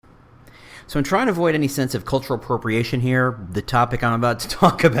So I'm trying to avoid any sense of cultural appropriation here. The topic I'm about to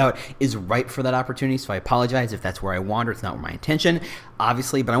talk about is ripe for that opportunity, so I apologize if that's where I wander. It's not my intention,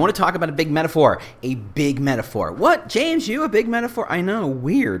 obviously, but I want to talk about a big metaphor. A big metaphor. What, James, you a big metaphor? I know,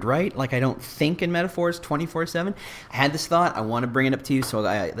 weird, right? Like I don't think in metaphors 24/7. I had this thought. I want to bring it up to you, so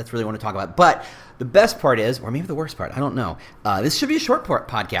that's really what I want to talk about. But the best part is, or maybe the worst part, I don't know. This should be a short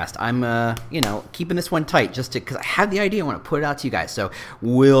podcast. I'm, keeping this one tight just because I had the idea. I want to put it out to you guys. So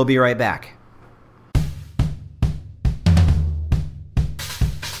we'll be right back.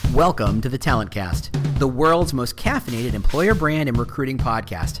 Welcome to the Talent Cast, the world's most caffeinated employer brand and recruiting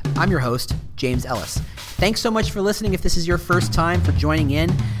podcast. I'm your host, James Ellis. Thanks so much for listening. If this is your first time for joining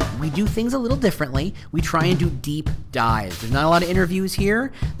in, we do things a little differently. We try and do deep dives. There's not a lot of interviews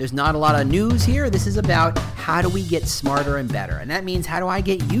here. There's not a lot of news here. This is about how do we get smarter and better. And that means how do I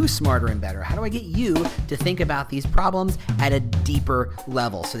get you smarter and better? How do I get you to think about these problems at a deeper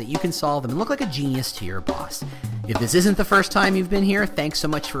level so that you can solve them and look like a genius to your boss? If this isn't the first time you've been here, thanks so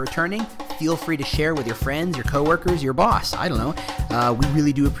much for returning. Feel free to share with your friends, your coworkers, your boss. I don't know. We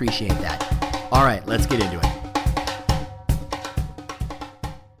really do appreciate that. All right, let's get into it.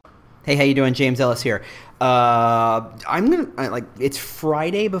 Hey, how you doing? James Ellis here. It's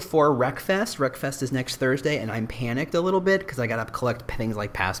Friday before RecFest. RecFest is next Thursday, and I'm panicked a little bit because I got to collect things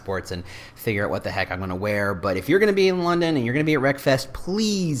like passports and figure out what the heck I'm going to wear. But if you're going to be in London and you're going to be at RecFest,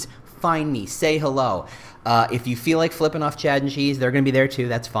 please find me. Say hello. If you feel like flipping off Chad and Cheese, they're going to be there too.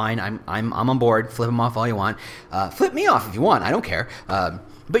 That's fine. I'm on board. Flip them off all you want. Flip me off if you want. I don't care.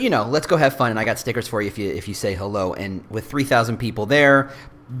 But let's go have fun. And I got stickers for you if you say hello. And with 3,000 people there,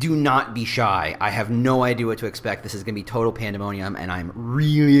 do not be shy. I have no idea what to expect. This is going to be total pandemonium, and I'm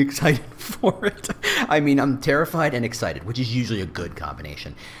really excited for it. I mean, I'm terrified and excited, which is usually a good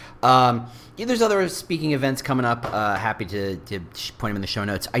combination. There's other speaking events coming up. Happy to point them in the show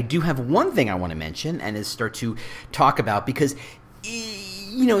notes. I do have one thing I want to mention and is start to talk about because,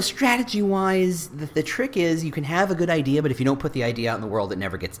 strategy-wise, the trick is you can have a good idea, but if you don't put the idea out in the world, it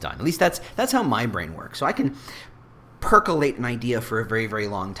never gets done. At least that's how my brain works. So I can percolate an idea for a very, very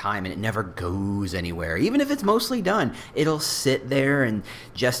long time and it never goes anywhere. Even if it's mostly done, it'll sit there and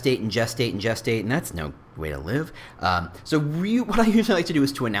gestate, and that's no way to live. What I usually like to do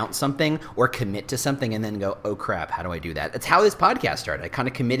is to announce something or commit to something and then go, oh crap, how do I do that? That's how this podcast started. I kind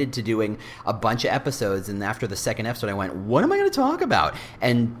of committed to doing a bunch of episodes, and after the second episode I went, what am I going to talk about?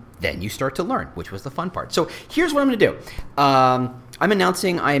 And then you start to learn, which was the fun part. So here's what I'm going to do. I'm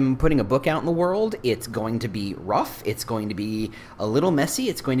announcing I'm putting a book out in the world. It's going to be rough. It's going to be a little messy.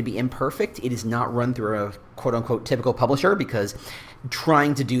 It's going to be imperfect. It is not run through a quote-unquote typical publisher because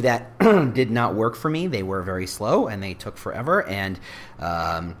trying to do that did not work for me. They were very slow and they took forever. And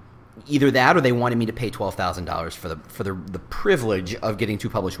either that or they wanted me to pay $12,000 for the privilege of getting to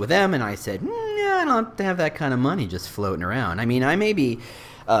publish with them. And I said, I don't have that kind of money just floating around. I mean, I may be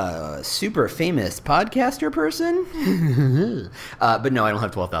super famous podcaster person, but no, I don't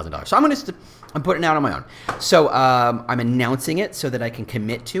have $12,000. So I'm putting it out on my own. So I'm announcing it so that I can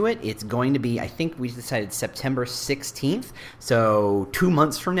commit to it. It's going to be, I think we decided September 16th, so 2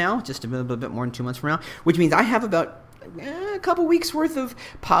 months from now, just a little bit more than 2 months from now, which means I have about a couple weeks worth of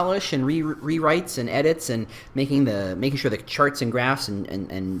polish and rewrites and edits and making sure the charts and graphs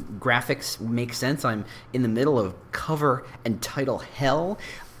and graphics make sense. I'm in the middle of cover and title hell.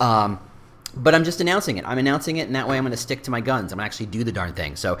 But I'm just announcing it. I'm announcing it, and that way I'm going to stick to my guns. I'm going to actually do the darn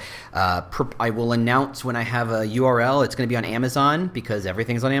thing. So I will announce when I have a URL. It's going to be on Amazon because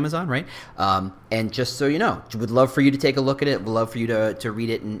everything's on Amazon, right? And just so you know, would love for you to take a look at it. Would love for you to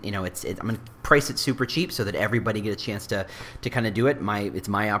read it. And, I'm going to price it super cheap so that everybody get a chance to kind of do it. It's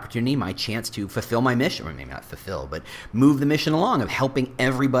my opportunity, my chance to fulfill my mission. Or maybe not fulfill, but move the mission along of helping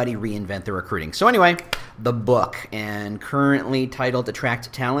everybody reinvent their recruiting. So anyway, the book, and currently titled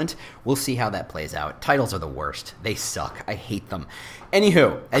Attract Talent. We'll see how that plays out. Titles are the worst. They suck. I hate them.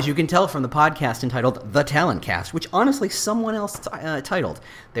 Anywho, as you can tell from the podcast entitled The Talent Cast, which honestly someone else titled.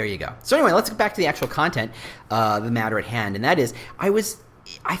 There you go. So anyway, let's get back to the actual content, the matter at hand. And that is, I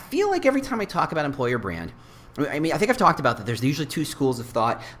feel like every time I talk about employer brand, I mean, I think I've talked about that there's usually two schools of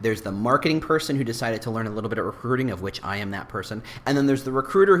thought. There's the marketing person who decided to learn a little bit of recruiting, of which I am that person. And then there's the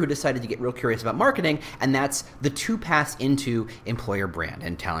recruiter who decided to get real curious about marketing, and that's the two paths into employer brand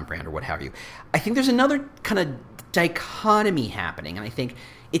and talent brand or what have you. I think there's another kind of dichotomy happening, and I think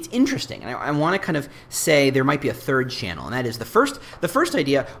it's interesting. And I want to kind of say there might be a third channel, and that is the first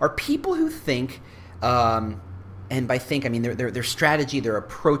idea are people who think and by think, I mean their strategy, their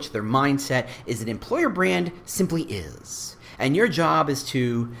approach, their mindset is that employer brand simply is. And your job is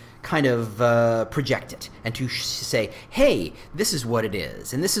to kind of project it and to say, hey, this is what it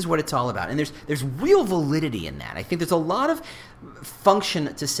is, and this is what it's all about. And there's real validity in that. I think there's a lot of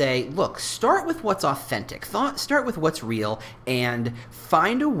function to say, look, start with what's authentic, start with what's real, and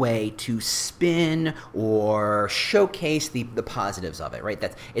find a way to spin or showcase the positives of it,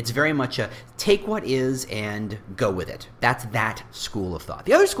 right? It's very much a take what is and go with it. That's that school of thought.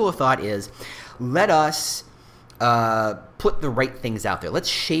 The other school of thought is, let us put the right things out there. Let's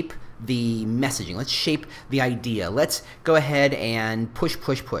shape the messaging. Let's shape the idea. Let's go ahead and push.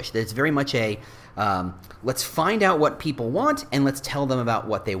 There's very much a let's find out what people want and let's tell them about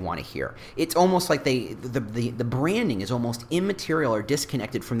what they want to hear. It's almost like the branding is almost immaterial or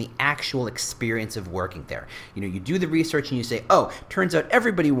disconnected from the actual experience of working there. You do the research and you say, oh, turns out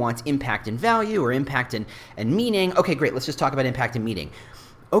everybody wants impact and value or impact and meaning. Okay, great. Let's just talk about impact and meaning.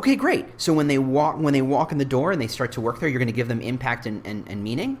 Okay, great. So when they walk in the door and they start to work there, you're going to give them impact and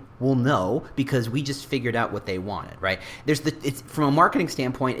meaning? Well, no, because we just figured out what they wanted, right? It's from a marketing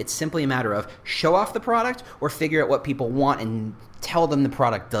standpoint, it's simply a matter of show off the product or figure out what people want and tell them the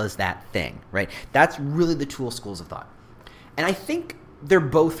product does that thing, right? That's really the tool schools of thought. And I think they're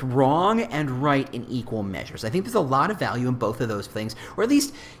both wrong and right in equal measures. I think there's a lot of value in both of those things, or at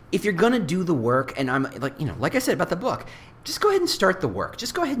least if you're going to do the work, and I'm like I said about the book, just go ahead and start the work.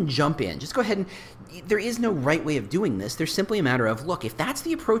 Just go ahead and jump in. Just go ahead and there is no right way of doing this. There's simply a matter of, look, if that's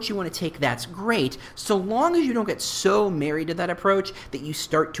the approach you want to take, that's great, so long as you don't get so married to that approach that you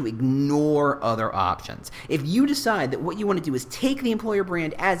start to ignore other options. If you decide that what you want to do is take the employer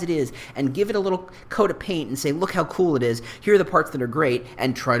brand as it is and give it a little coat of paint and say, look how cool it is, here are the parts that are great,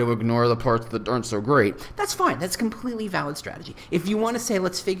 and try to ignore the parts that aren't so great, that's fine. That's a completely valid strategy. If you want to say,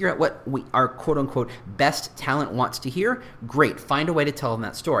 let's figure out what our quote-unquote best talent wants to hear, great. Find a way to tell them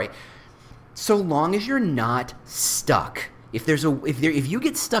that story. So long as you're not stuck. If you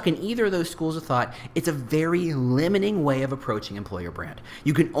get stuck in either of those schools of thought, it's a very limiting way of approaching employer brand.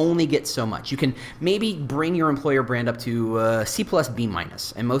 You can only get so much. You can maybe bring your employer brand up to C+, B-,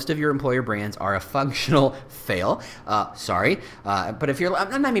 and most of your employer brands are a functional fail. Sorry, but if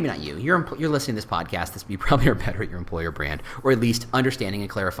you're maybe not you're listening to this podcast, you probably are better at your employer brand, or at least understanding and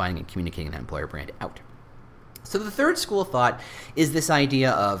clarifying and communicating that employer brand out. So the third school of thought is this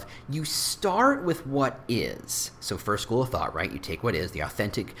idea of you start with what is. So first school of thought, right? You take what is, the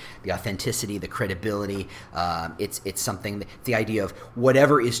authenticity, the credibility. It's something, the idea of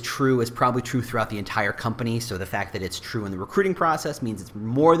whatever is true is probably true throughout the entire company. So the fact that it's true in the recruiting process means it's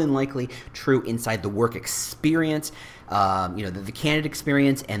more than likely true inside the work experience. The candidate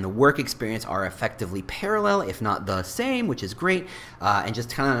experience and the work experience are effectively parallel, if not the same, which is great. And just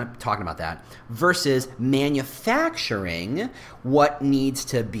kind of talking about that versus manufacturing what needs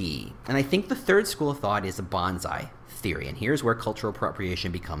to be. And I think the third school of thought is a bonsai theory. And here's where cultural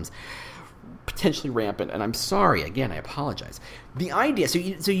appropriation becomes potentially rampant. And I'm sorry, again, I apologize. The idea, so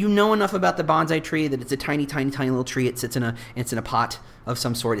you know enough about the bonsai tree that it's a tiny, tiny, tiny little tree. It sits in a pot of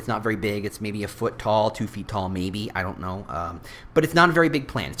some sort. It's not very big. It's maybe a foot tall, 2 feet tall, maybe. I don't know. But it's not a very big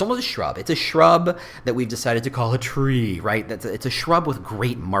plant. It's almost a shrub. It's a shrub that we've decided to call a tree, right? It's a shrub with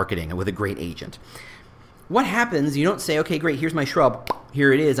great marketing and with a great agent. What happens, you don't say, okay, great, here's my shrub.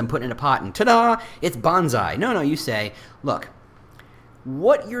 Here it is. I'm putting it in a pot and ta-da, it's bonsai. No, you say, look,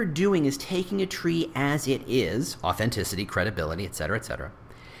 what you're doing is taking a tree as it is, authenticity, credibility, etc.,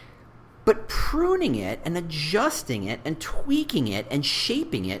 but pruning it and adjusting it and tweaking it and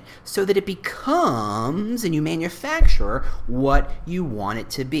shaping it so that it becomes, and you manufacture what you want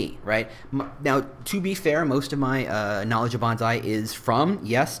it to be, right? Now, to be fair, most of my knowledge of bonsai is from,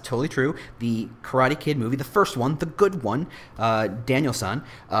 yes, totally true, the Karate Kid movie, the first one, the good one, Daniel-san,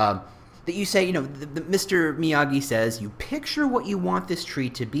 that you say, the Mr. Miyagi says, you picture what you want this tree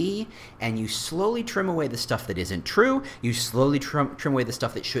to be, and you slowly trim away the stuff that isn't true, you slowly trim away the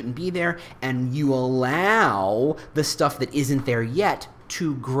stuff that shouldn't be there, and you allow the stuff that isn't there yet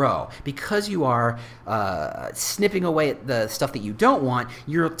to grow. Because you are snipping away at the stuff that you don't want,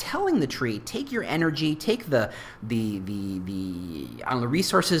 you're telling the tree, take your energy, take the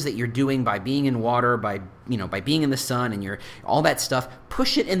resources that you're doing by being in water, by being in the sun and all that stuff,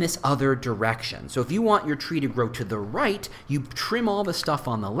 push it in this other direction. So if you want your tree to grow to the right, you trim all the stuff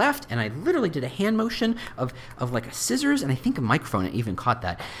on the left, and I literally did a hand motion of like a scissors, and I think a microphone even caught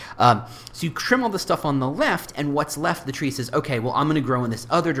that. So you trim all the stuff on the left, and what's left, the tree says, okay, well, I'm going to grow in this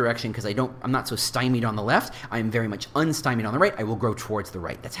other direction because I'm not so stymied on the left. I am very much unstymied on the right. I will grow towards the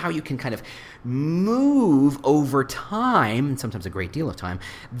right. That's how you can kind of move over time, and sometimes a great deal of time,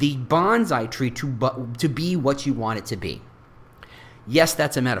 the bonsai tree to be what you want it to be. Yes,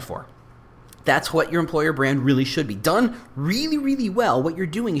 that's a metaphor. That's what your employer brand really should be. Done really, really well, what you're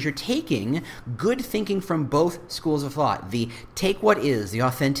doing is you're taking good thinking from both schools of thought. The take what is, the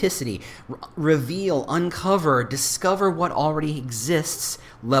authenticity, reveal, uncover, discover what already exists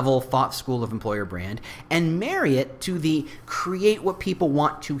level thought school of employer brand, and marry it to the create what people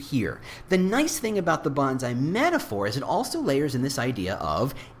want to hear. The nice thing about the bonsai metaphor is it also layers in this idea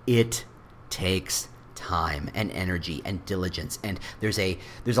of it takes time and energy and diligence, and there's a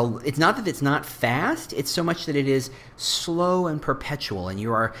it's not that it's not fast, it's so much that it is slow and perpetual, and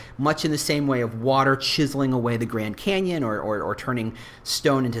you are much in the same way of water chiseling away the Grand Canyon or turning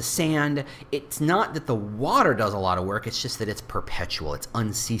stone into sand. It's not that the water does a lot of work, it's just that it's perpetual, it's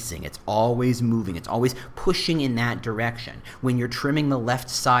unceasing, it's always moving, it's always pushing in that direction. When you're trimming the left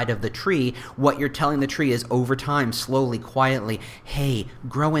side of the tree, what you're telling the tree is over time, slowly, quietly, hey,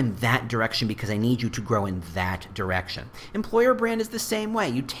 grow in that direction because I need you to grow in that direction. Employer brand is the same way.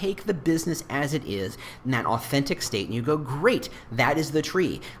 You take the business as it is in that authentic state and you go, great, that is the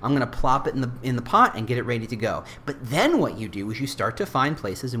tree. I'm going to plop it in the pot and get it ready to go. But then what you do is you start to find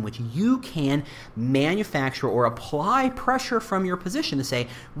places in which you can manufacture or apply pressure from your position to say,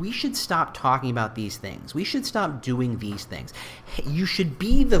 we should stop talking about these things. We should stop doing these things. You should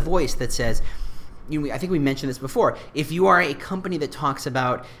be the voice that says, I think we mentioned this before. If you are a company that talks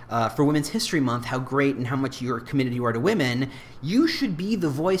about, for Women's History Month, how great and how much you're committed you are to women, you should be the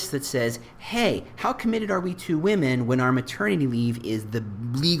voice that says, hey, how committed are we to women when our maternity leave is the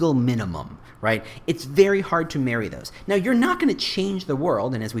legal minimum, right? It's very hard to marry those. Now, you're not going to change the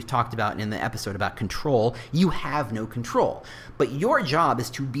world, and as we've talked about in the episode about control, you have no control. But your job is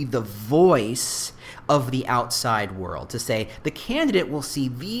to be the voice of the outside world, to say the candidate will see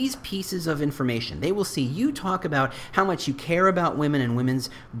these pieces of information. They will see you talk about how much you care about women and women's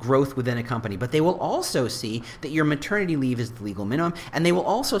growth within a company, but they will also see that your maternity leave is the legal minimum, and they will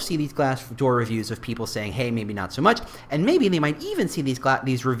also see these Glassdoor reviews of people saying, hey, maybe not so much, and maybe they might even see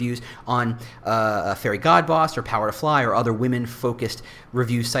these reviews on Fairy Godboss or Power to Fly or other women-focused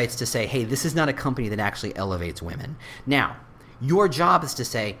review sites to say, hey, this is not a company that actually elevates women. Now, your job is to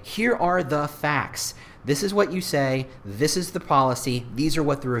say, here are the facts. This is what you say. This is the policy. These are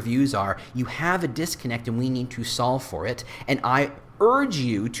what the reviews are. You have a disconnect and we need to solve for it. And I urge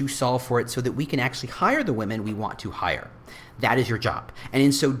you to solve for it so that we can actually hire the women we want to hire. That is your job. And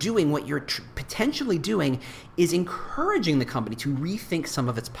in so doing, what you're potentially doing is encouraging the company to rethink some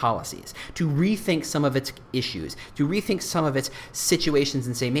of its policies, to rethink some of its issues, to rethink some of its situations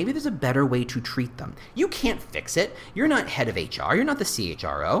and say, maybe there's a better way to treat them. You can't fix it. You're not head of HR. You're not the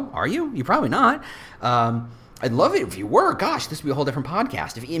CHRO, are you? You're probably not. I'd love it if you were. Gosh, this would be a whole different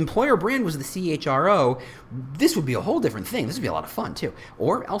podcast. If employer brand was the CHRO, this would be a whole different thing. This would be a lot of fun too,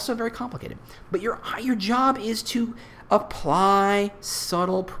 or also very complicated. But your job is to apply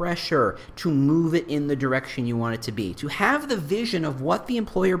subtle pressure to move it in the direction you want it to be, to have the vision of what the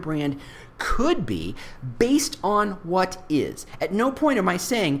employer brand could be based on what is. At no point am I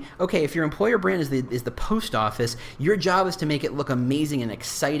saying, okay, if your employer brand is the post office, your job is to make it look amazing and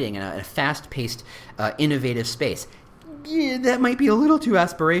exciting and a fast-paced, innovative space. Yeah, that might be a little too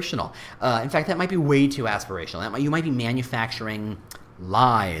aspirational. In fact, that might be way too aspirational. You might be manufacturing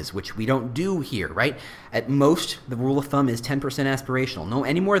lies, which we don't do here, right? At most, the rule of thumb is 10% aspirational. No,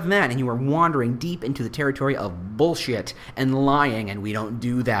 any more than that, and you are wandering deep into the territory of bullshit and lying, and we don't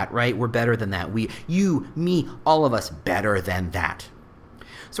do that, right? We're better than that. You, me, all of us, better than that.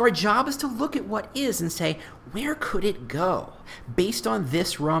 So our job is to look at what is and say, where could it go? Based on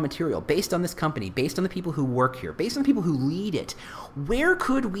this raw material, based on this company, based on the people who work here, based on the people who lead it, where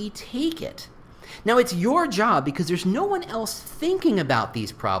could we take it? Now, it's your job because there's no one else thinking about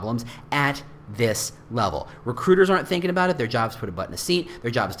these problems at this level. Recruiters aren't thinking about it. Their job is to put a butt in a seat.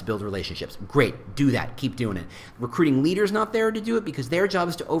 Their job is to build relationships. Great. Do that. Keep doing it. Recruiting leaders not there to do it because their job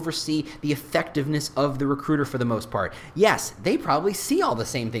is to oversee the effectiveness of the recruiter for the most part. Yes, they probably see all the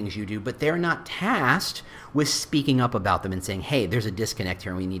same things you do, but they're not tasked with speaking up about them and saying, hey, there's a disconnect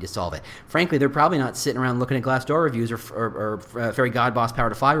here and we need to solve it. Frankly, they're probably not sitting around looking at Glassdoor reviews or Fairy Godboss Power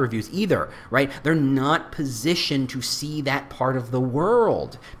to Fly reviews either, right? They're not positioned to see that part of the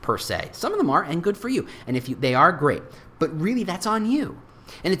world, per se. Some of them are, and good for you. And if they are, great. But really, that's on you.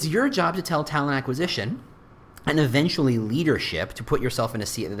 And it's your job to tell talent acquisition and eventually leadership to put yourself in a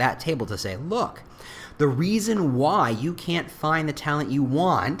seat at that table to say, look, the reason why you can't find the talent you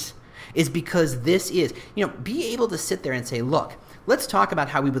want is because this is, be able to sit there and say, look, let's talk about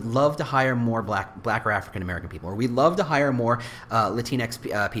how we would love to hire more black or African American people, or we'd love to hire more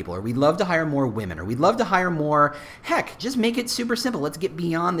Latinx people, or we'd love to hire more women, or we'd love to hire more, heck, just make it super simple. Let's get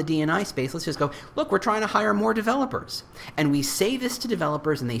beyond the D&I space. Let's just go, look, we're trying to hire more developers. And we say this to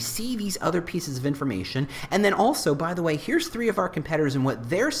developers, and they see these other pieces of information. And then also, by the way, here's 3 of our competitors and what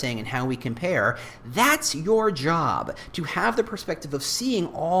they're saying and how we compare. That's your job, to have the perspective of seeing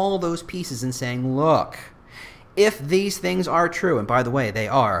all those pieces and saying, look, if these things are true, and by the way, they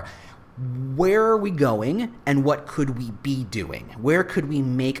are, where are we going and what could we be doing? Where could we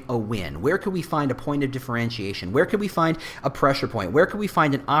make a win? Where could we find a point of differentiation? Where could we find a pressure point? Where could we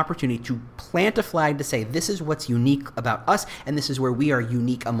find an opportunity to plant a flag to say, this is what's unique about us, and this is where we are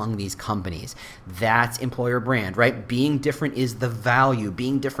unique among these companies? That's employer brand, right? Being different is the value.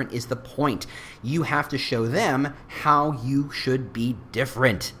 Being different is the point. You have to show them how you should be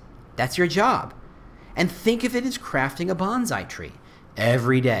different. That's your job. And think of it as crafting a bonsai tree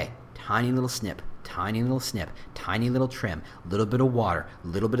every day. Tiny little snip, tiny little snip, tiny little trim, little bit of water,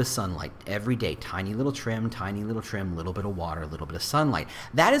 little bit of sunlight every day. Tiny little trim, little bit of water, little bit of sunlight.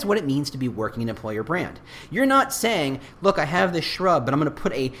 That is what it means to be working an employer brand. You're not saying, look, I have this shrub, but I'm going to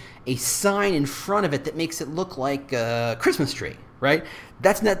put a sign in front of it that makes it look like a Christmas tree, right?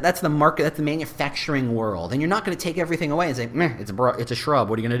 That's the market, that's the manufacturing world. And you're not going to take everything away and say, meh, it's a shrub,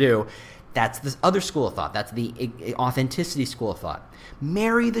 what are you going to do? That's the other school of thought. That's the authenticity school of thought.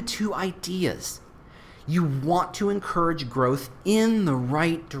 Marry the two ideas. You want to encourage growth in the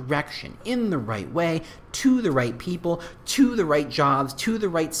right direction, in the right way, to the right people, to the right jobs, to the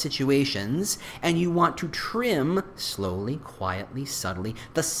right situations, and you want to trim slowly, quietly, subtly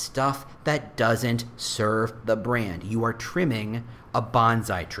the stuff that doesn't serve the brand. You are trimming a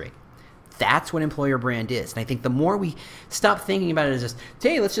bonsai tree. That's what employer brand is. And I think the more we stop thinking about it as just,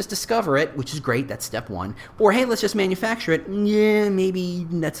 hey, let's just discover it, which is great, that's step 1. Or, hey, let's just manufacture it. Yeah, maybe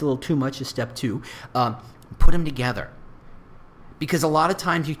that's a little too much, is step 2. Put them together. Because a lot of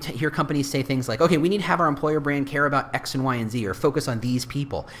times you hear companies say things like, okay, we need to have our employer brand care about X and Y and Z, or focus on these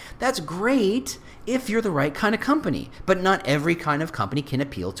people. That's great if you're the right kind of company. But not every kind of company can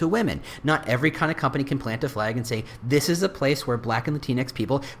appeal to women. Not every kind of company can plant a flag and say, this is a place where Black and Latinx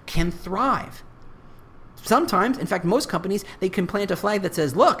people can thrive. Sometimes, in fact, most companies, they can plant a flag that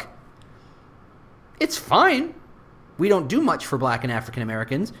says, look, it's fine. We don't do much for Black and African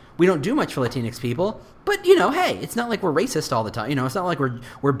Americans. We don't do much for Latinx people. But, hey, it's not like we're racist all the time. It's not like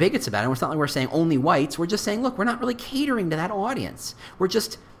we're bigots about it. It's not like we're saying only whites. We're just saying, look, we're not really catering to that audience. We're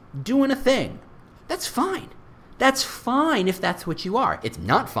just doing a thing. That's fine. That's fine if that's what you are. It's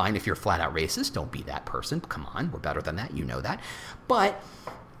not fine if you're flat out racist. Don't be that person. Come on, we're better than that. You know that. But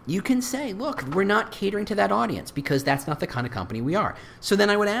you can say, look, we're not catering to that audience because that's not the kind of company we are. So then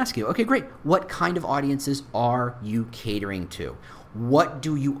I would ask you, okay, great. What kind of audiences are you catering to? What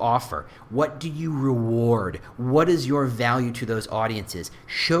do you offer? What do you reward? What is your value to those audiences?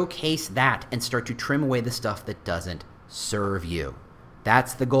 Showcase that and start to trim away the stuff that doesn't serve you.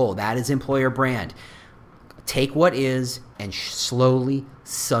 That's the goal. That is employer brand. Take what is and slowly,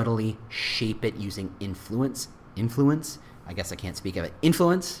 subtly shape it using influence. I guess I can't speak of it.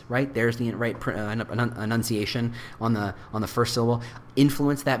 Influence, right? There's the right enunciation on the first syllable.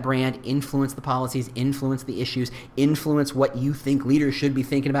 Influence that brand, influence the policies, influence the issues, influence what you think leaders should be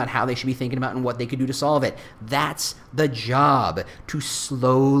thinking about, how they should be thinking about, and what they could do to solve it. That's the job, to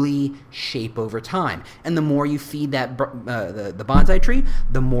slowly shape over time. And the more you feed that the bonsai tree,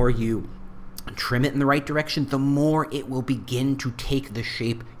 the more you trim it in the right direction, the more it will begin to take the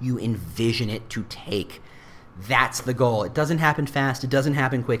shape you envision it to take. That's the goal. It doesn't happen fast. It doesn't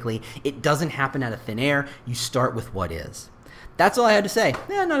happen quickly. It doesn't happen out of thin air. You start with what is. That's all I had to say.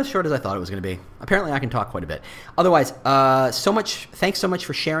 Not as short as I thought it was going to be. Apparently, I can talk quite a bit. Otherwise, thanks so much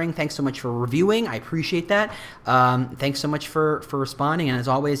for sharing. Thanks so much for reviewing. I appreciate that. Thanks so much for responding. And as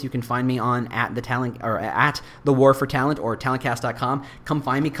always, you can find me on at the War for Talent or talentcast.com. Come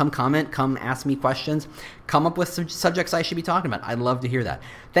find me. Come comment. Come ask me questions. Come up with some subjects I should be talking about. I'd love to hear that.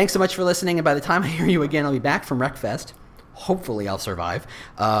 Thanks so much for listening. And by the time I hear you again, I'll be back from RecFest. Hopefully, I'll survive.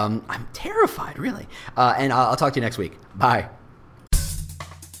 I'm terrified, really. And I'll talk to you next week. Bye.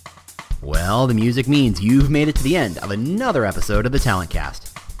 Well, the music means you've made it to the end of another episode of the Talent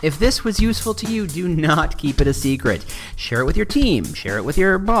Cast. If this was useful to you, do not keep it a secret. Share it with your team. Share it with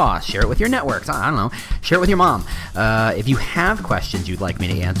your boss. Share it with your networks. I don't know. Share it with your mom. If you have questions you'd like me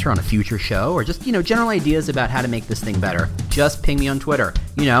to answer on a future show, or just, general ideas about how to make this thing better, just ping me on Twitter.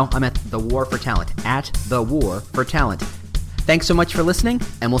 I'm at The War for Talent, at The War for Talent. Thanks so much for listening,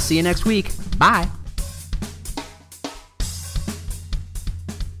 and we'll see you next week. Bye.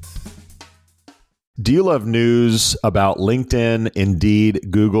 Do you love news about LinkedIn,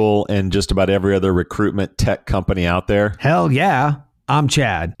 Indeed, Google, and just about every other recruitment tech company out there? Hell yeah. I'm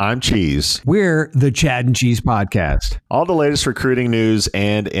Chad. I'm Cheese. We're the Chad and Cheese Podcast. All the latest recruiting news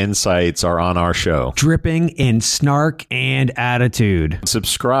and insights are on our show. Dripping in snark and attitude.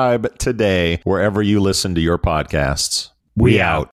 Subscribe today wherever you listen to your podcasts. We out.